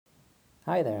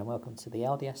Hi there, and welcome to the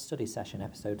LDS Study Session,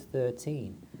 episode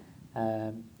 13.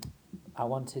 I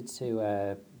wanted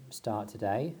to start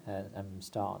today and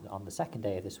start on the second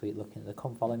day of this week looking at the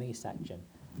Come Follow Me section.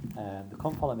 The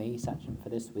Come Follow Me section for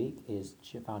this week is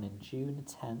found in June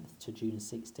 10th to June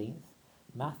 16th,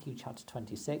 Matthew chapter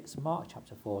 26, Mark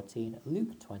chapter 14,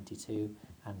 Luke 22,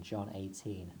 and John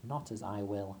 18. Not as I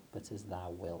will, but as thou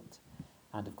wilt.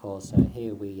 And of course,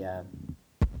 here we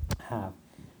have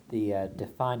the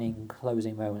defining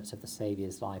closing moments of the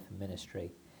Saviour's life and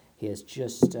ministry. He has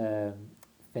just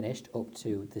finished up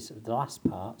to the last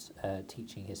part,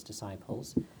 teaching his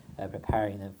disciples,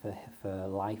 preparing them for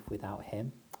life without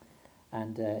him.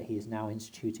 And he is now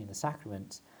instituting the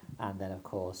sacrament, and then, of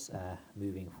course,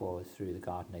 moving forward through the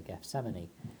Garden of Gethsemane.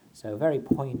 So very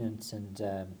poignant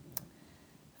and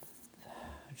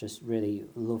just really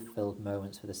love-filled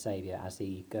moments for the Saviour as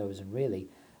he goes and really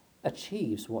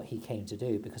achieves what he came to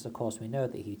do, because of course we know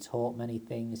that he taught many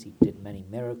things, he did many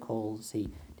miracles, he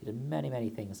did many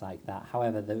things like that.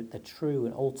 However, the true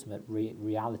and ultimate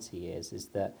reality is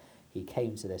that he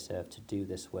came to this earth to do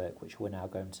this work, which we're now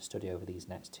going to study over these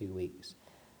next 2 weeks,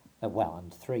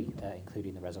 and 3,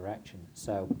 including the resurrection.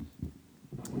 So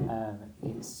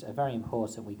it's very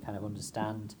important we kind of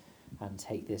understand and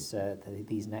take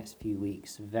these next few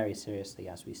weeks very seriously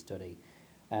as we study.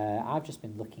 I've just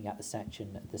been looking at the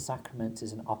section, the sacrament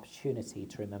is an opportunity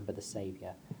to remember the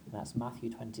Saviour, and that's Matthew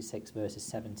 26 verses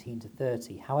 17 to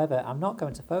 30. However, I'm not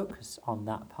going to focus on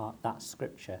that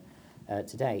scripture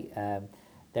today.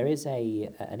 There is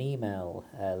an email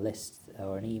list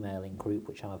or an emailing group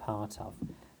which I'm a part of,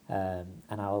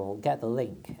 and I'll get the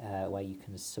link where you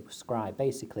can subscribe.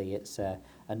 Basically, it's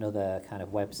another kind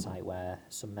of website where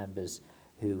some members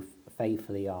who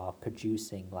faithfully are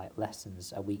producing like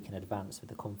lessons a week in advance for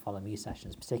the Come Follow Me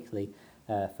sessions, particularly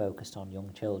focused on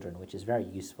young children, which is very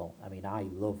useful. I mean, I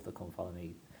love the Come Follow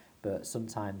Me, but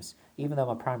sometimes, even though I'm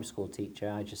a primary school teacher,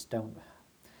 I just don't,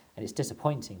 and it's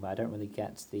disappointing, but I don't really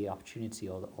get the opportunity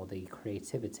or the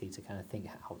creativity to kind of think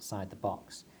outside the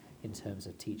box in terms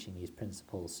of teaching these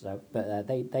principles. So, but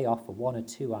they offer 1 or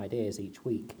 2 ideas each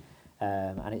week,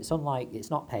 and it's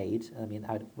not paid. I mean,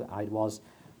 I was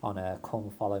on a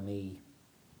Come Follow Me,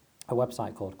 a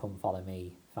website called Come Follow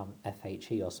Me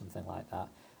FHE or something like that,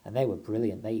 and they were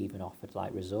brilliant. They even offered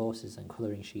like resources and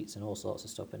colouring sheets and all sorts of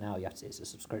stuff, but now it's a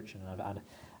subscription, and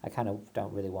I kind of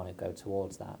don't really want to go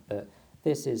towards that. But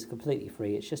this is completely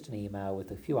free. It's just an email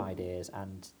with a few ideas,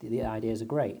 and the ideas are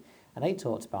great. And they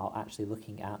talked about actually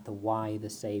looking at why the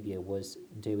Saviour was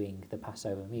doing the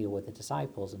Passover meal with the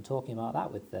disciples and talking about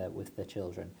that with the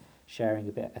children, sharing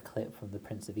a clip from the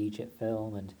Prince of Egypt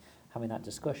film and having that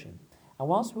discussion. And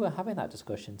whilst we were having that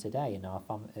discussion today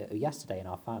yesterday in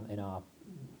our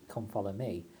Come Follow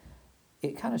Me,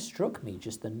 it kind of struck me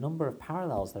just the number of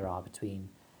parallels there are between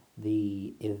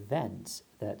the event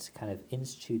that kind of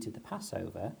instituted the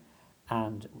Passover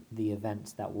and the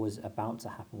event that was about to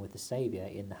happen with the Saviour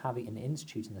in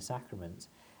instituting the sacrament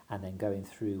and then going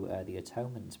through the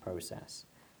atonement process.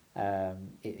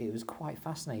 It was quite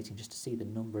fascinating just to see the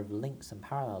number of links and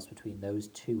parallels between those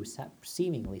two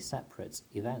seemingly separate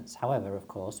events. However, of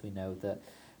course, we know that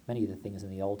many of the things in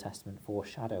the Old Testament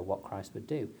foreshadow what Christ would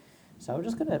do. So I'm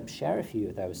just going to share a few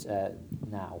of those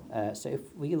now. So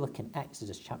if we look in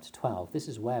Exodus chapter 12, this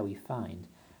is where we find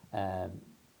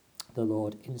the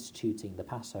Lord instituting the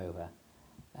Passover.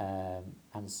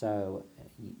 And so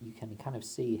you can kind of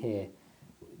see here,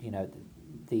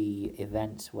 the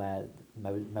event where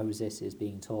Moses is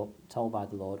being told by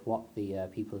the Lord what the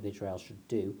people of Israel should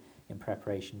do in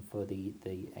preparation for the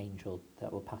angel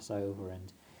that will pass over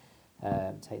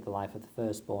and take the life of the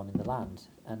firstborn in the land.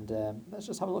 And let's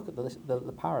just have a look at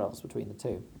the parallels between the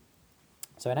two.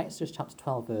 So in Exodus chapter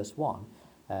 12 verse 1,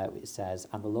 it says,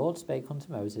 "And the Lord spake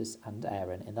unto Moses and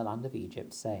Aaron in the land of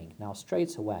Egypt, saying," now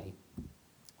straight away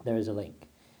there is a link.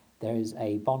 There is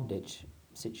a bondage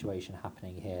situation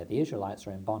happening here. The Israelites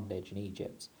are in bondage in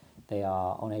Egypt. They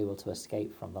are unable to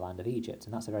escape from the land of Egypt,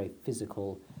 and that's a very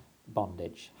physical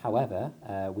bondage. However,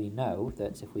 we know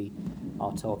that if we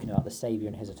are talking about the Saviour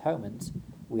and his atonement,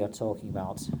 we are talking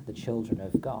about the children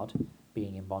of God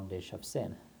being in bondage of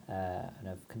sin and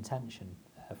of contention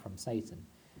from Satan.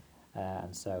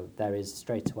 And so there is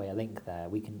straight away a link there.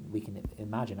 We can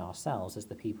imagine ourselves as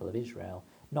the people of Israel,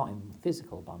 not in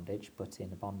physical bondage, but in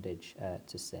bondage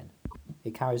to sin.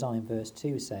 It carries on in verse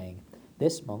 2 saying,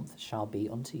 "This month shall be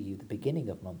unto you the beginning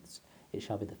of months. It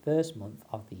shall be the first month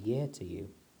of the year to you."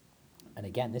 And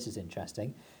again, this is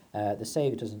interesting. The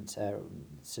Saviour doesn't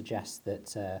suggest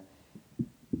that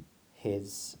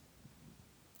his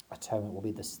atonement will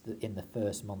be in the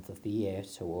first month of the year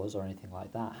to us or anything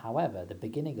like that. However, the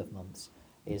beginning of months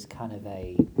is kind of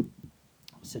a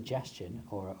suggestion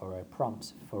or a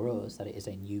prompt for us that it is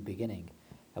a new beginning,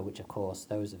 which of course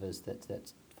those of us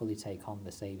that fully take on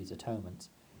the Saviour's atonement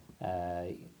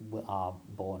are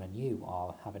born anew,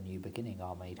 or have a new beginning,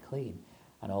 are made clean.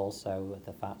 And also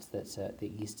the fact that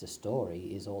the Easter story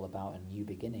is all about a new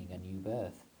beginning, a new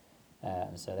birth.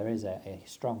 And so there is a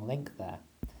strong link there.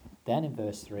 Then in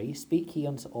verse 3, speak ye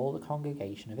unto all the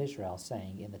congregation of Israel,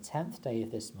 saying, in the 10th day of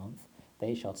this month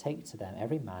they shall take to them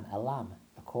every man a lamb,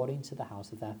 according to the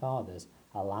house of their fathers,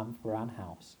 a lamb for an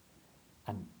house.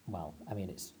 And, well, I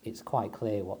mean, it's quite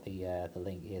clear what the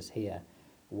link is here.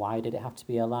 Why did it have to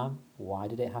be a lamb? Why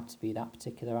did it have to be that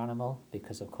particular animal?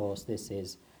 Because, of course, this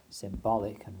is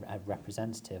symbolic and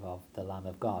representative of the Lamb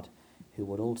of God, who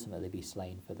would ultimately be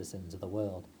slain for the sins of the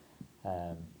world.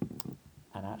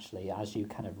 And actually, as you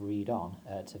kind of read on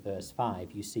to verse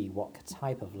 5, you see what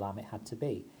type of lamb it had to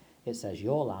be. It says,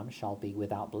 your lamb shall be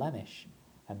without blemish,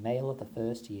 a male of the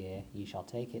first year, ye shall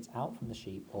take it out from the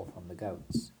sheep or from the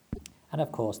goats. And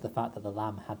of course, the fact that the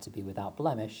lamb had to be without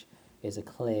blemish is a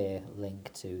clear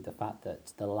link to the fact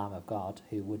that the Lamb of God,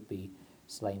 who would be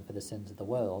slain for the sins of the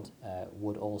world,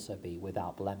 would also be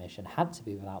without blemish, and had to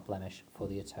be without blemish for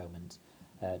the atonement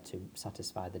to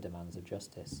satisfy the demands of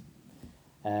justice.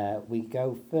 We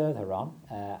go further on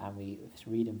and we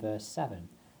read in verse 7.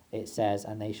 It says,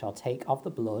 and they shall take of the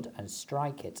blood and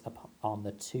strike it on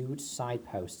the two side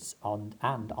posts and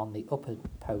on the upper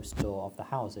post door of the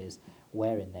houses,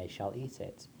 wherein they shall eat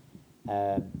it.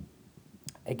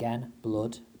 Again,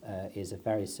 blood is a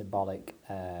very symbolic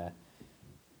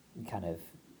kind of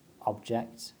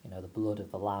object. You know, the blood of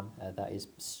the lamb that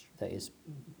is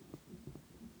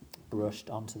brushed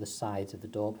onto the sides of the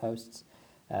doorposts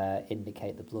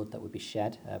indicate the blood that would be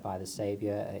shed by the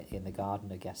Saviour in the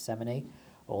Garden of Gethsemane.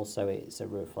 Also, it's a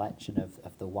reflection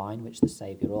of the wine which the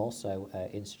Saviour also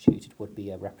instituted would be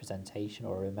a representation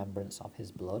or a remembrance of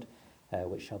his blood,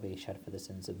 which shall be shed for the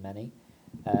sins of many.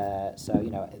 So, you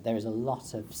know, there is a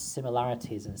lot of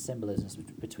similarities and symbolisms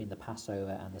between the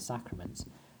Passover and the sacraments.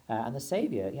 And the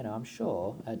Saviour, you know, I'm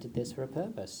sure, did this for a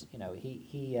purpose. You know,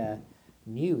 he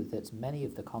knew that many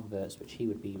of the converts which he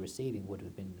would be receiving would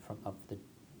have been of the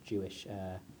Jewish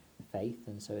faith,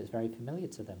 and so it's very familiar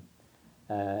to them.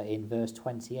 In verse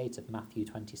 28 of Matthew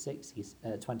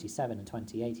 27 and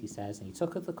 28, he says, and he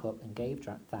took of the cup and gave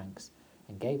thanks,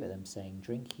 and gave it them, saying,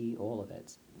 drink ye all of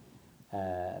it.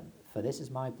 For this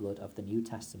is my blood of the New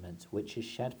Testament, which is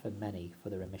shed for many for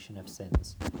the remission of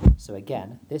sins. So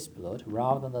again, this blood,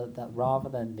 rather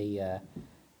than the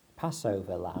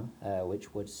Passover lamb,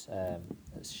 which was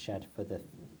shed for the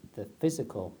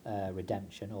physical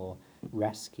redemption or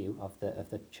rescue of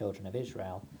the children of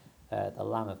Israel, the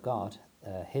Lamb of God,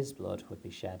 his blood would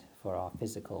be shed for our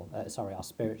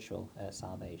spiritual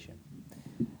salvation.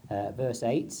 Verse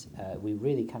 8, we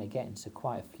really kind of get into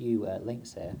quite a few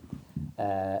links here.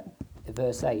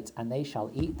 Verse 8, and they shall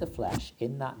eat the flesh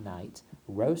in that night,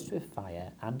 roast with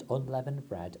fire, and unleavened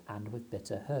bread, and with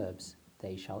bitter herbs.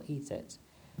 They shall eat it.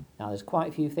 Now, there's quite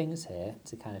a few things here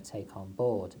to kind of take on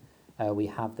board. We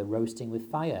have the roasting with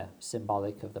fire,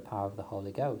 symbolic of the power of the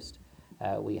Holy Ghost.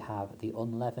 We have the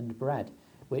unleavened bread,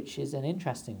 which is an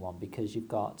interesting one because you've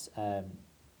got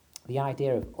the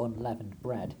idea of unleavened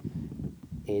bread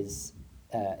is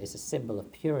a symbol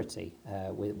of purity.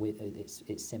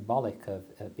 It's symbolic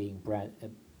of being bread,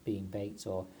 being baked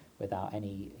or without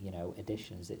any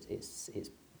additions.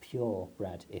 It's pure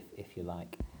bread, if you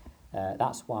like.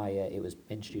 That's why it was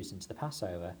introduced into the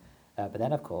Passover. But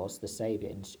then, of course, the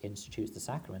Saviour institutes the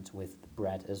sacrament with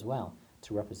bread as well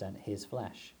to represent his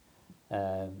flesh,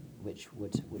 which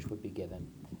would be given.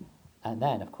 And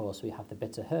then, of course, we have the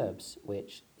bitter herbs,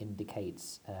 which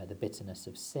indicates the bitterness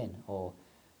of sin, or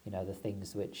the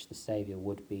things which the Saviour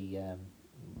would be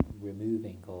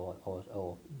removing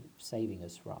or saving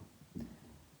us from.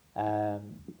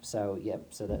 So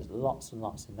there's lots and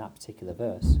lots in that particular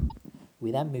verse. We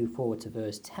then move forward to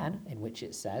verse 10, in which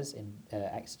it says in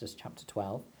Exodus chapter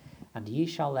 12, and ye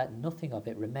shall let nothing of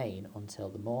it remain until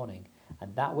the morning,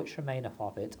 and that which remaineth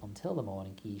of it until the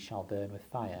morning ye shall burn with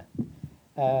fire.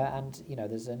 And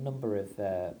there's a number of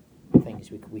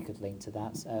things we could link to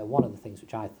that. One of the things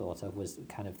which I thought of was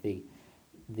kind of the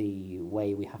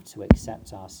way we have to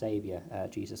accept our Saviour,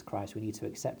 Jesus Christ. We need to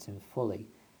accept him fully.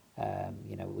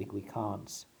 We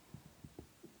can't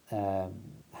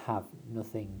have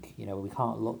nothing, we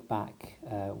can't look back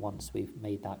once we've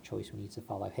made that choice. We need to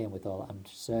follow him and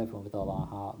serve him with all our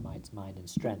heart, mind, and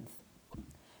strength.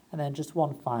 And then just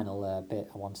one final bit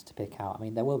I wanted to pick out. I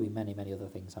mean, there will be many, many other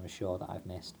things I'm sure that I've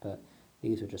missed, but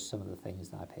these were just some of the things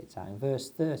that I picked out. In verse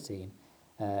 13,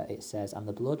 it says, "And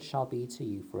the blood shall be to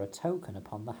you for a token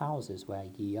upon the houses where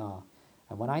ye are.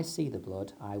 And when I see the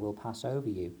blood, I will pass over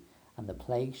you, and the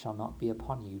plague shall not be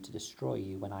upon you to destroy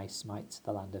you when I smite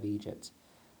the land of Egypt."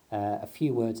 A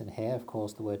few words in here. Of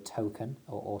course, the word token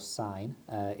or sign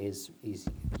is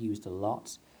used a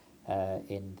lot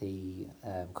in the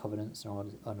covenants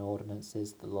and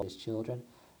ordinances, the Lord's children.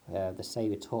 The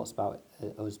Saviour talks about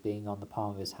us being on the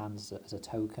palm of his hands as a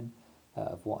token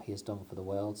of what he has done for the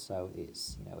world. So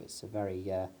it's it's a very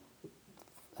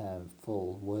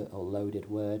full word or loaded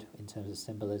word in terms of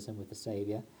symbolism with the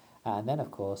Saviour. And then,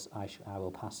 of course, I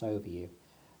will pass over you.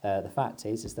 The fact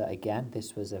is that, again,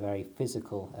 this was a very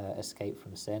physical escape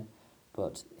from sin,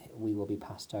 but we will be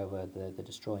passed over, the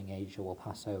destroying angel will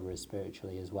pass over us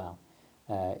spiritually as well.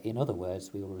 In other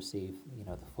words, we will receive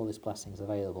the fullest blessings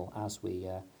available as we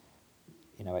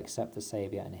accept the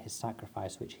Saviour and his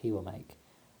sacrifice which he will make.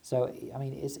 So, I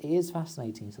mean, it is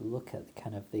fascinating to look at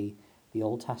the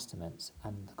Old Testament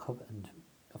and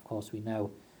of course we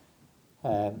know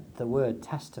the word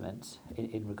testament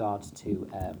in regards to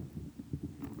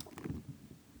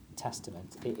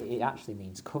testament, it actually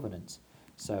means covenant.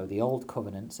 So the old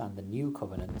covenants and the new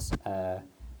covenants,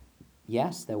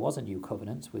 yes, there was a new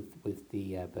covenant with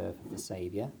the birth of the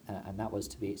Saviour, and that was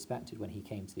to be expected when he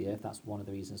came to the earth. That's one of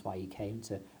the reasons why he came,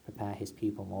 to prepare his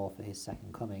people more for his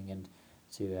second coming and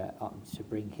to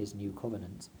bring his new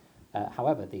covenant.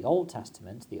 However, the Old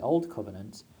Testament, the old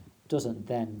covenant, doesn't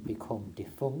then become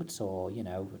defunct or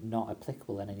not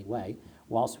applicable in any way,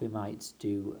 whilst we might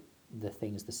do the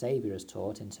things the Saviour has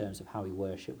taught in terms of how we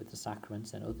worship with the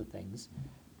sacraments and other things.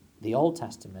 The Old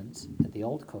Testament, the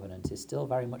Old Covenant, is still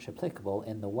very much applicable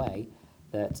in the way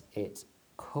that it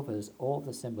covers all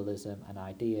the symbolism and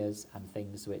ideas and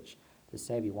things which the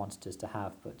Saviour wanted us to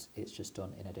have, but it's just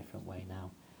done in a different way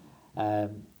now.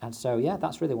 And so, yeah,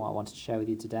 that's really what I wanted to share with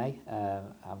you today.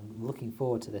 I'm looking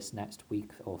forward to this next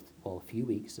week or a few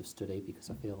weeks of study, because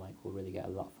I feel like we'll really get a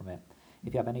lot from it.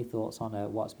 If you have any thoughts on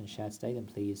what's been shared today, then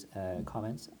please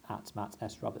comment at Matt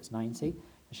S. Roberts 90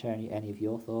 and share any of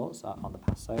your thoughts on the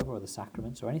Passover or the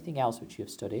sacraments or anything else which you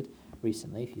have studied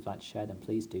recently. If you'd like to share, then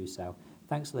please do so.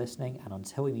 Thanks for listening, and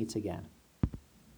until we meet again.